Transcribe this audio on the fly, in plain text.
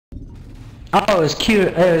Oh, it was cute.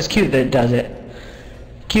 It was cute that it does it.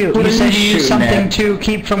 Cute. What You are said you you used shooting something at? to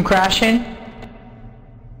keep from crashing?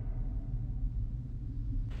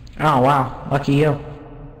 Oh wow, lucky you.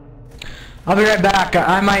 I'll be right back.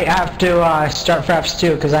 I might have to start Fraps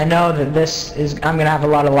 2 because I know that this is. I'm gonna have a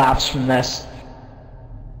lot of laughs from this.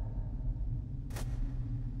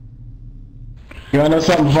 You wanna know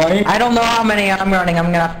something funny? I don't know how many I'm running. I'm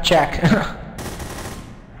gonna have to check.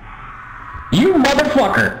 You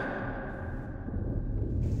motherfucker!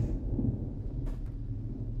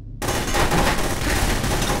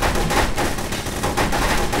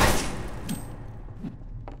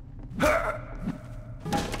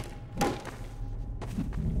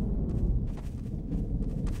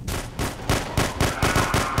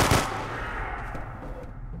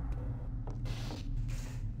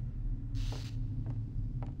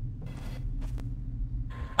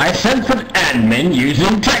 I censored admin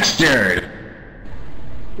using textured.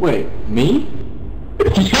 Wait, me?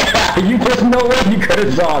 Yeah, you just no way you could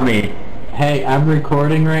have saw me. Hey, I'm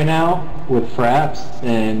recording right now with Fraps,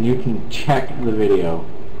 and you can check the video.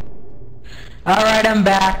 Alright, I'm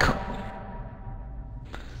back.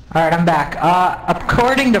 Alright, I'm back.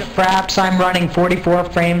 According to Fraps, I'm running 44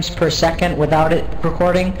 frames per second without it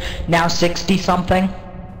recording. Now 60 something.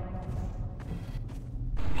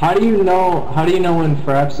 How do you know when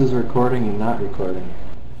Fraps is recording and not recording?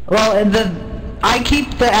 Well, I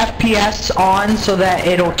keep the FPS on so that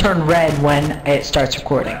it'll turn red when it starts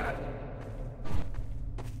recording.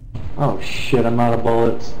 Oh shit, I'm out of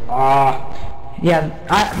bullets. Ah. Yeah,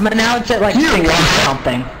 but now it's at like 60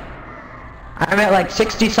 something. I'm at like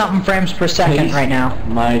 60 something frames per second Taste right now.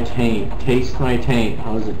 my taint. Taste my taint.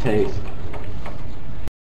 How does it taste?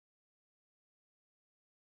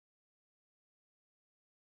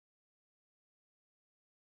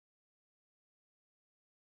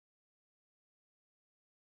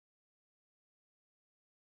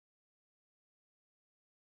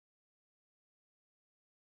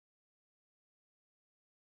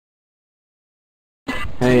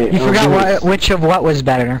 Hey, You forgot Elvis, which of what was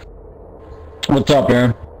better. What's up,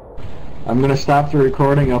 Aaron? I'm gonna stop the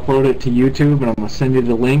recording, upload it to YouTube, and I'm gonna send you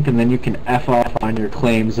the link, and then you can F off on your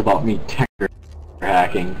claims about me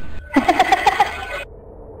hacking.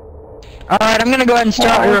 Alright, I'm gonna go ahead and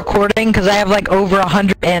start recording because I have like over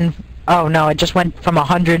 100 and... Oh no, it just went from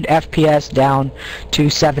 100 FPS down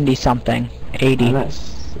to 70 something. 80.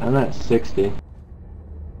 I'm at 60.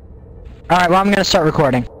 Alright, well I'm gonna start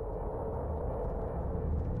recording.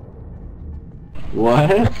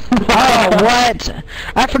 What? Oh, what?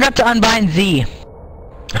 I forgot to unbind Z.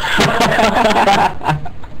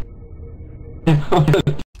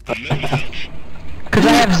 Because I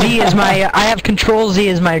have Z as my, I have Control Z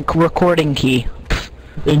as my recording key.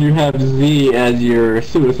 And you have Z as your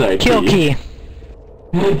suicide Kill key.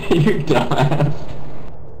 You dumbass.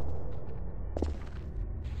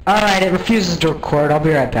 Alright, it refuses to record. I'll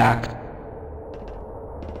be right back.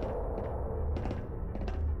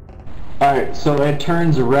 Alright, so it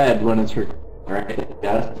turns red when it's recording, right?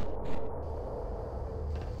 Yes?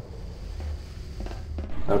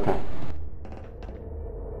 Okay.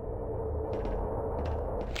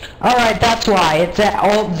 Alright, that's why. It's at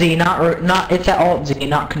Alt Z, it's at Alt Z,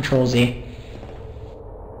 not Control Z.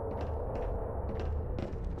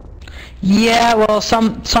 Yeah, well,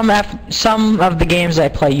 some of the games I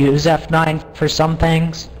play use F9 for some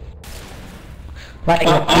things. Like,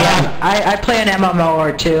 yeah, I play an MMO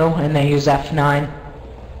or two, and they use F9.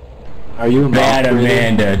 Are you a Bad mouth breather?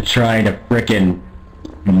 Amanda trying to frickin'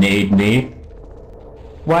 nade me.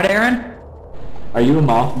 What, Aaron? Are you a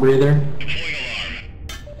mouth breather?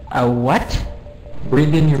 A what?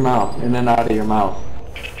 Breathe in your mouth, in and out of your mouth.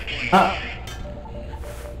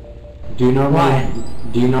 Do you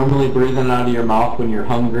normally breathe in and out of your mouth when you're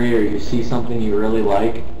hungry or you see something you really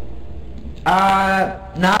like?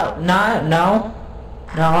 No.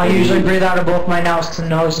 No, I usually breathe out of both my nose and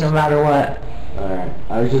nose no matter what. Alright,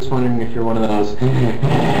 I was just wondering if you're one of those. No,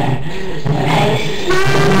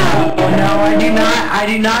 I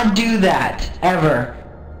do not do that, ever.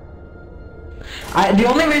 The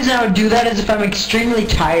only reason I would do that is if I'm extremely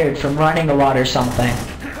tired from running a lot or something.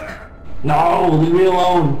 No, leave me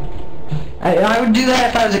alone. I would do that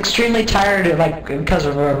if I was extremely tired, like, because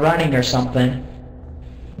of running or something.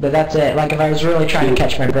 But that's it, like if I was really trying to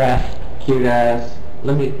catch my breath. Cute ass.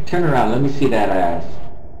 Let me, turn around, let me see that ass.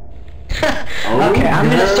 Okay, I'm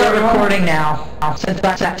gonna start recording now, since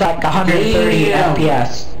that's at like 130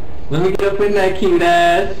 FPS. Let me get up in that cute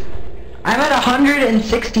ass. I'm at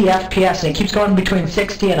 160 FPS and it keeps going between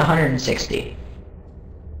 60 and 160.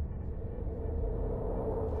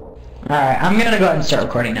 Alright, I'm gonna go ahead and start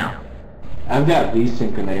recording now. I've got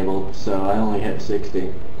VSync enabled, so I only hit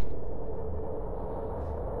 60.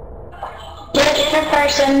 Get the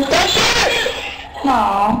person. Don't shoot!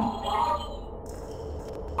 Aww.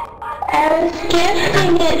 I was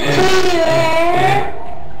gifting it to you, Aaron.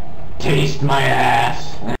 Taste my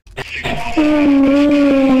ass.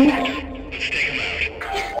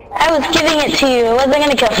 I was giving it to you. I wasn't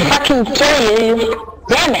gonna fucking kill you.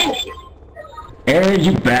 Damn it. Aaron,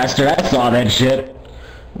 you bastard, I saw that shit.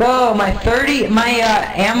 Whoa, my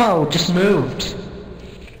ammo just moved.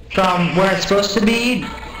 From where it's supposed to be.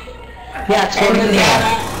 Yeah, it's going in the air.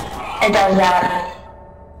 It does that.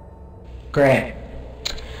 Great.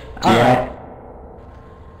 Yeah. Alright.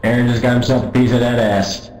 Aaron just got himself a piece of that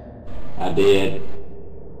ass. I did.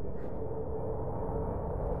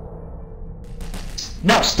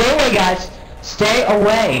 No, stay away, guys. Stay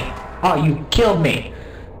away. Oh, you killed me.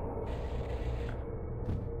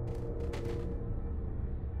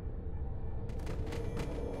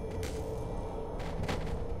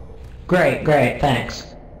 Great, thanks.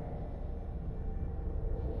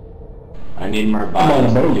 I need more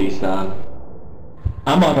bodies to feast on.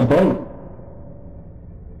 I'm on a boat.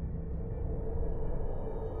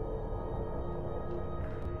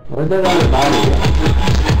 Where'd that other body go?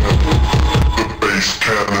 The bass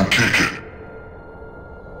cannon kick it.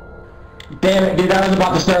 Damn it, dude, I was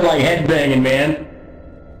about to start like headbanging, man.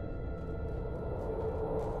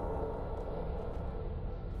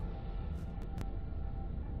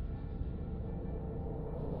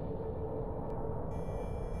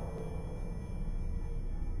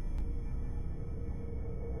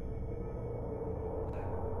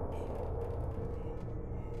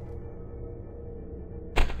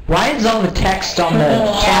 Why is all the text on the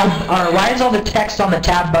tab, or why is all the text on the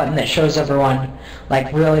tab button that shows everyone,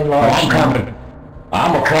 like, really large? I'm coming.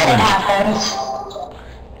 I'm a It coming. happens.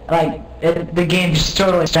 Like, the game just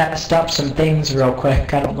totally messed up some things real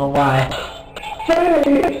quick, I don't know why.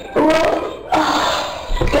 Well,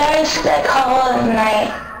 guys, that call of the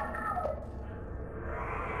night.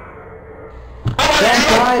 That's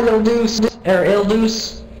why, Lil Deuce, or Il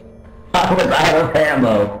Deuce. I was out of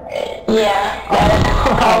ammo. Yeah.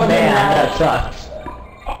 Oh man, that sucks.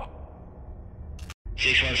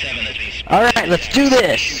 617 has been Alright, let's do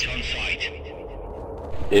this! shoot on site.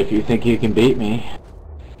 If you think you can beat me.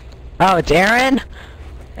 Oh, it's Aaron?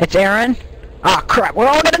 It's Aaron? Ah, crap, we're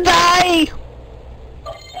all gonna die!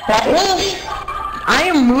 Not me. I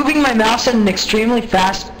am moving my mouse at an extremely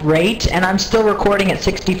fast rate, and I'm still recording at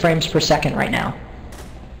 60 frames per second right now.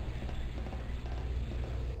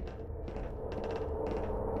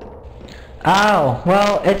 Oh,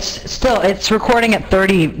 well, it's recording at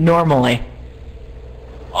 30 normally.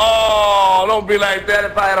 Oh, don't be like that.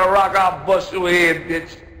 If I had a rock, I'll bust your head,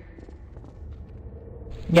 bitch.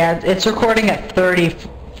 Yeah, it's recording at 30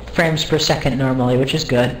 frames per second normally, which is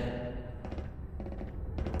good.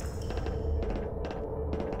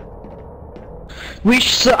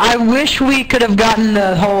 I wish we could have gotten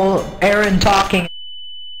the whole Aaron talking.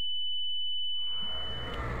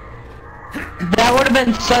 That would have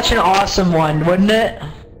been such an awesome one, wouldn't it?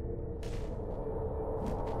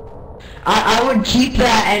 I would keep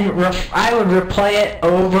that and I would replay it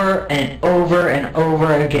over and over and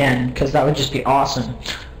over again, because that would just be awesome.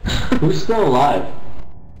 Who's still alive?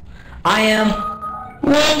 I am.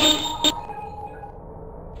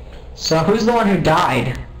 So who's the one who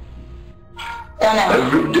died? Don't know.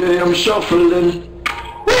 Every day I'm shuffling.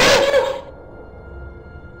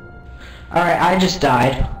 Alright, I just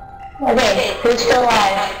died. Okay, who's still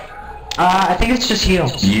alive? I think it's just you.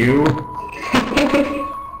 You?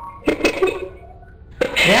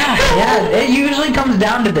 Yeah, it usually comes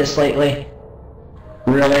down to this lately.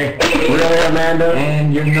 Really? Really, Amanda?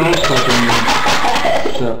 And you're no fucking.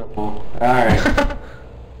 So, alright.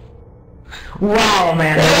 Wow,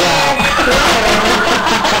 man, wow.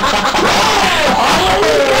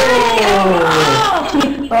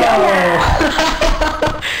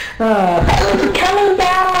 Coming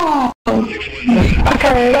down.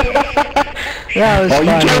 Okay. That was funny,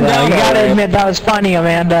 turned though. down You gotta already. admit, that was funny,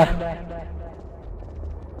 Amanda.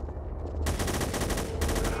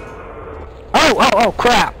 Oh,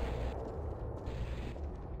 crap.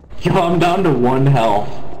 Yo, I'm down to 1 health.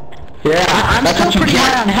 Yeah, I'm that's still what you pretty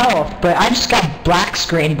get. high on health, but I just got black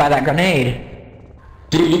screened by that grenade.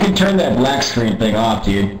 Dude, you can turn that black screen thing off,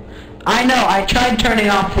 dude. I know, I tried turning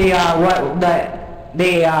off the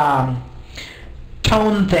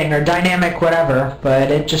tone thing, or dynamic whatever,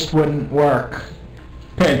 but it just wouldn't work.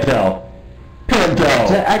 Pinto.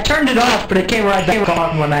 Pinto. I turned it off, but it came right back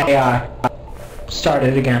on when I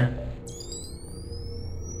started again.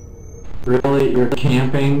 Really? You're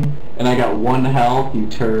camping, and I got 1 health, you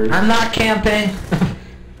turd. I'm not camping.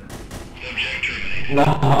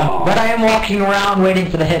 No. But I am walking around waiting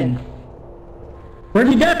for the hidden. Where'd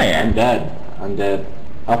you die I'm at? dead. I'm dead.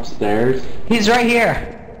 Upstairs. He's right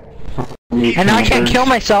here. You And I can't campers. kill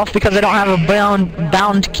myself because I don't have a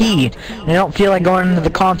bound key. And I don't feel like going into the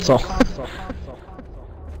console.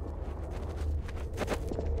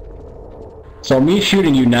 So me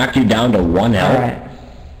shooting you knocked you down to 1 health? Alright.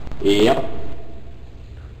 Yep.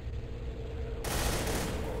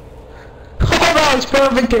 Oh, that was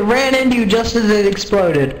perfect. It ran into you just as it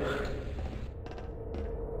exploded.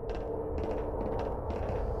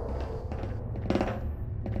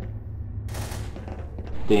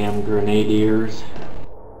 Damn grenadiers.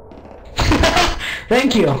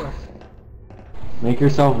 Thank you. Make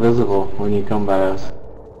yourself visible when you come by us.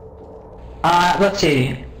 Let's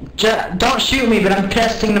see. Don't shoot me, but I'm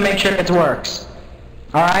testing to make sure it works.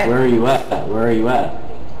 Alright? Where are you at? Where are you at?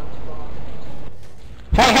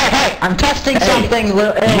 Hey, hey, hey! I'm testing something. You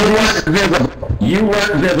weren't visible. You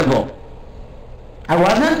weren't visible. I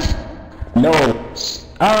wasn't? No.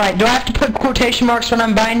 Alright, do I have to put quotation marks when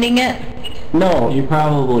I'm binding it? No. You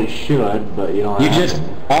probably should, but you don't You have just,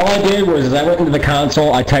 to. all I did was I went into the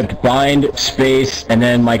console, I typed bind, space, and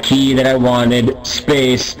then my key that I wanted,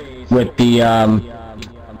 space, with the,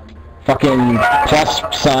 fucking plus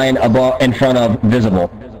sign above, in front of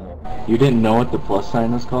visible. You didn't know what the plus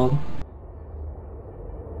sign was called?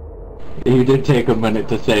 You did take a minute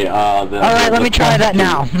to say, Alright, let me try that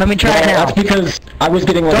now. Let me try it now. That's because I was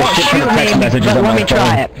getting like Don't a shit ton shoot of text me, messages but on let my me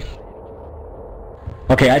try phone. it.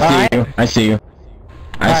 Okay, I see Alright. you. I see you.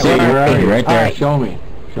 I Alright, see you. where are you? Right there. Alright. Show me.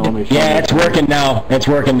 Show me. Show Yeah, me. it's working now. It's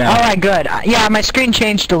working now. Alright, good. Yeah, my screen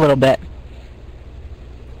changed a little bit.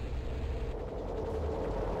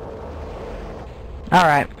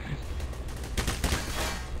 Alright.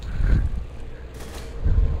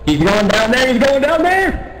 He's going down there. He's going down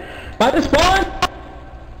there. By the spawn.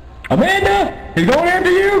 Amanda, he's going after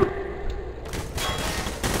you.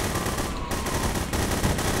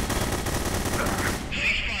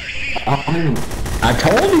 I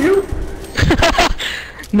told you.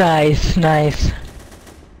 Nice, nice.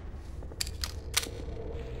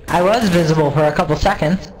 I was visible for a couple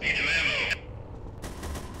seconds.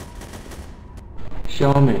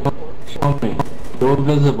 Show me. Show me. Go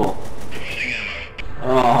visible.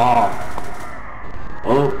 Oh.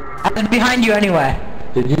 Oh. I was behind you anyway.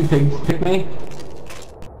 Did you pig stick me?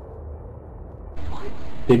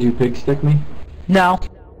 Did you pig stick me? No.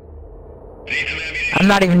 I'm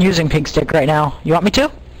not even using pig stick right now. You want me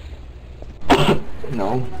to?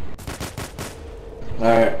 No.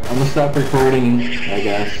 Alright, I'm gonna stop recording, I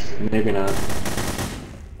guess. Maybe not.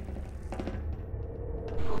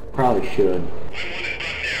 Probably should.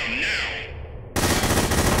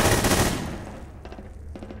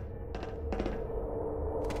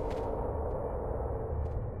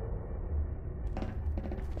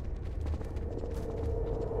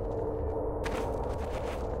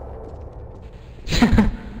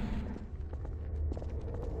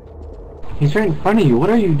 He's right in front of you. What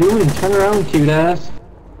are you doing? Turn around, cute ass.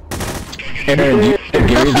 Aaron, do you have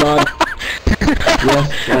Gary's mod?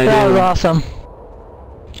 Yes, I That do. was awesome.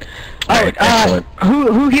 Alright, excellent.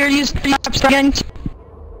 Who here used Fraps again?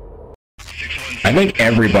 I think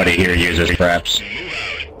everybody here uses Fraps.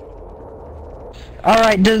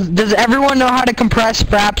 Alright, does everyone know how to compress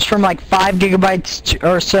Fraps from like 5 gigabytes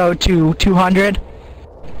or so to 200?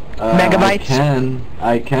 Megabytes?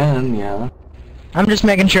 I can, yeah. I'm just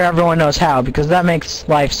making sure everyone knows how, because that makes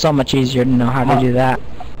life so much easier to know how to do that.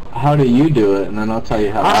 How do you do it? And then I'll tell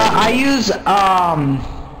you how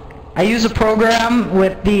I use a program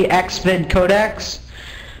with the XVID codecs.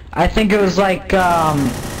 I think it was like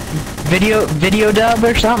video dub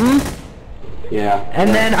or something. Yeah. And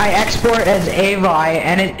then I export as AVI,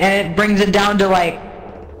 and it brings it down to like.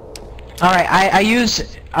 All right, I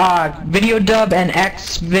use video dub and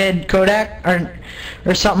XVID codec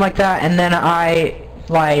or something like that, and then I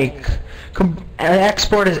like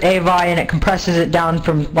export as AVI, and it compresses it down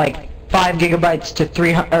from like 5 gigabytes to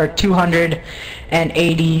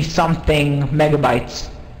 280 something megabytes.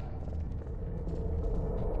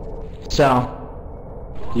 So.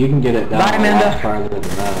 You can get it down Bye, a Amanda. lot farther than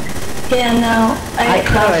that. Yeah, no. I get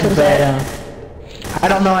classes could, but at, I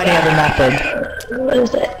don't know any other method. what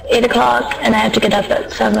is it, 8 o'clock, and I have to get up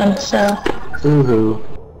at 7, so, Woohoo.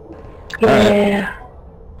 yeah.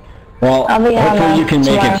 Well, I'll be on hopefully you can make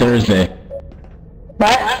tomorrow. it Thursday.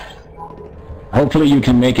 What? Hopefully you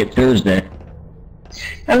can make it Thursday.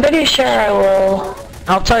 I'm pretty sure I will.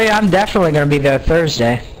 I'll tell you, I'm definitely gonna be there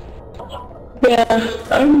Thursday. Yeah,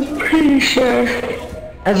 I'm pretty sure.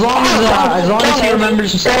 As long as he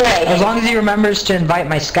remembers to invite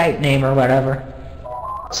my Skype name or whatever.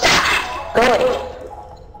 Stop! Go away.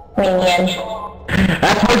 Minion.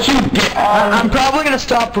 That's what you get. I'm probably gonna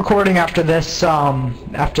stop recording after this round.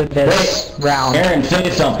 Aaron,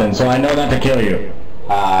 say something so I know not to kill you.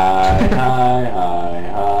 Hi.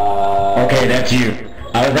 Okay, that's you.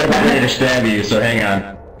 I was about ready to stab you, so hang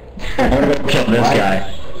on. I'm gonna go kill this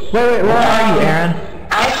guy. Wait, where are you, Aaron?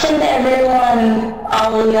 I send everyone,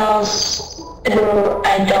 all of y'all's who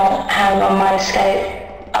I don't have on my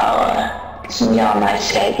Skype, send y'all my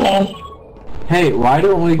Skype name. Hey, why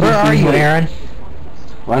don't we just Where are you, Aaron?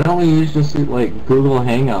 Why don't we use just like Google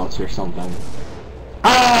Hangouts or something?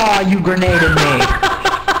 Ah, you grenaded me.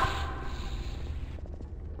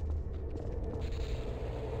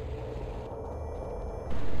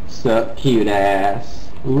 Sup, cute ass.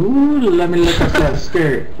 Ooh, let me look at that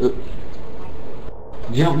skirt.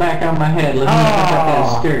 Jump back on my head, let me look at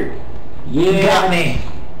that skirt. Yeah, You got me.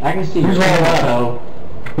 I can see your photo.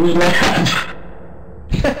 Who's that?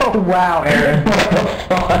 Oh, wow, Aaron.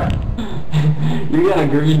 You got a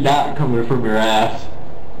green dot coming from your ass.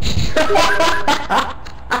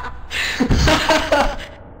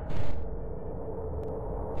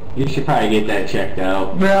 You should probably get that checked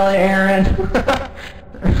out. Really, Aaron?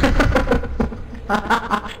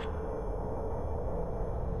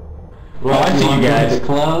 Well, I see you guys. The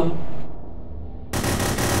club.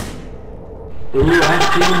 Ooh, I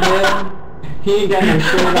see him. He ain't got no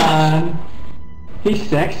shirt on. He's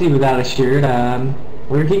sexy without a shirt on.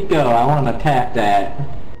 Where'd he go? I want to tap that.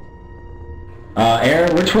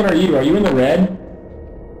 Aaron, which one are you? Are you in the red?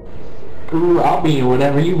 Ooh, I'll be in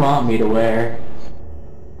whatever you want me to wear.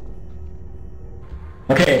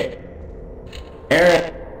 Okay.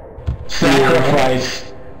 Aaron,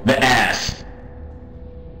 sacrifice the ass.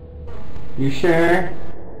 You sure?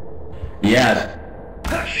 Yes.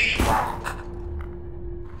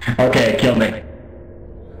 Okay, kill me.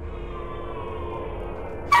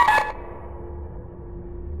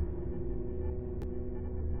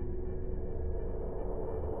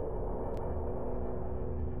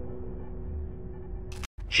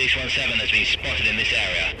 .617 has been spotted in this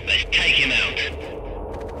area. Let's take him out.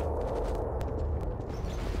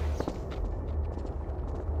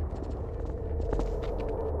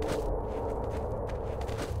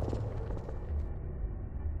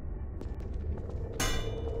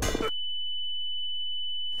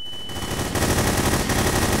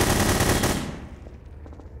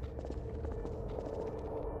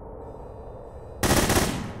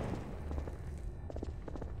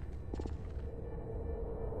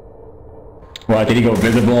 What, did he go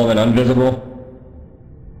visible and then invisible?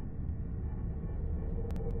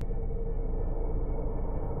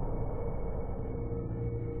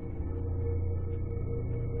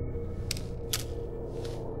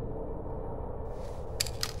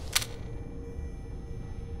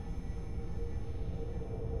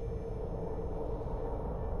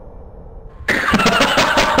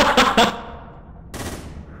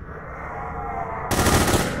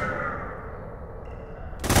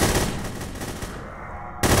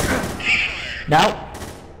 No.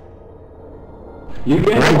 You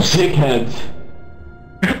guys are dickheads.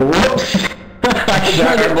 Whoops!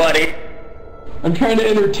 Sorry, buddy. I'm trying to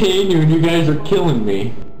entertain you and you guys are killing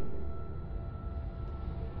me.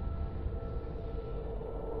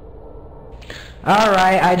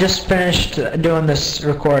 Alright, I just finished doing this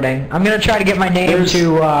recording. I'm gonna try to get my name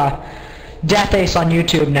to Death Ace on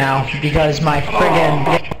YouTube now, because my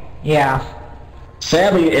friggin'... Yeah.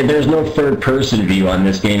 Sadly, there's no third-person view on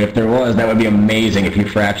this game. If there was, that would be amazing if you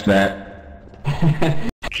frached that.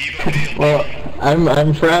 Well,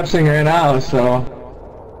 I'm frapsing right now, so...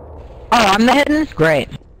 Oh, I'm the hidden? Great.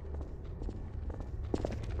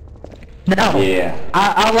 No. Yeah.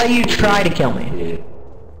 I'll let you try to kill me. Yeah.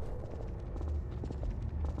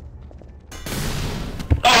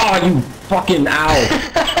 Oh, you fucking ow!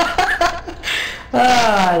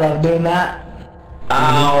 I love doing that.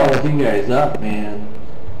 Ow! You guys up, man.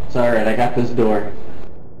 It's alright, I got this door.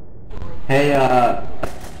 Hey,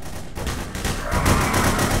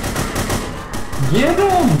 get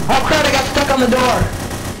him! Oh crap, I got stuck on the door!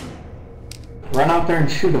 Run out there and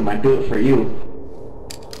shoot him, I'd do it for you.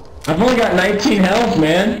 I've only got 19 health,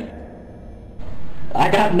 man. I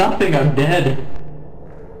got nothing, I'm dead.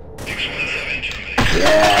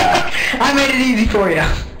 Yeah! I made it easy for you.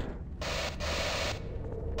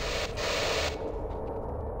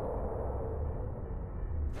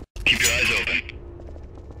 Keep your eyes open.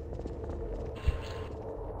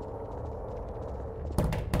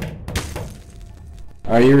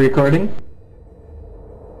 Are you recording?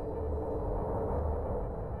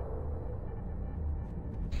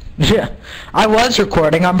 I was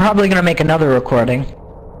recording. I'm probably gonna make another recording.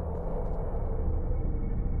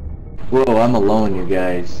 Whoa, I'm alone, you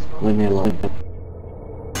guys. Leave me alone.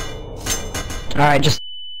 Alright, just...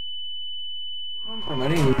 I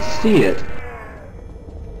didn't even see it.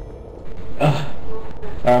 Alright,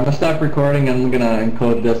 I'm gonna stop recording and I'm gonna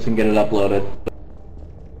encode this and get it uploaded.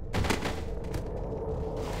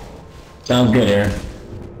 Sounds good, Aaron.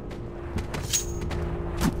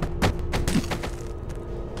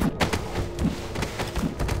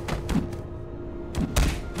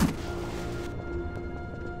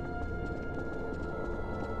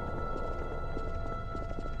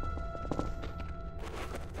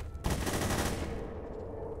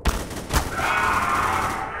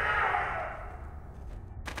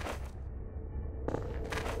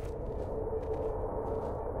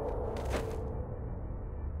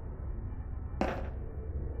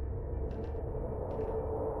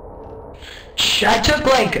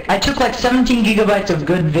 I took like 17 gigabytes of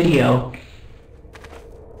good video.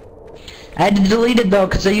 I had to delete it though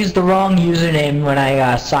because I used the wrong username when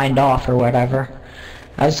I signed off or whatever.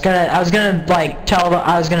 I was gonna like talk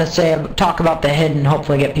about the hid and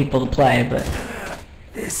hopefully get people to play, but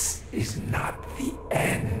This is not the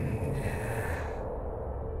end.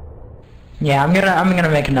 yeah, I'm gonna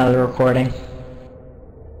make another recording.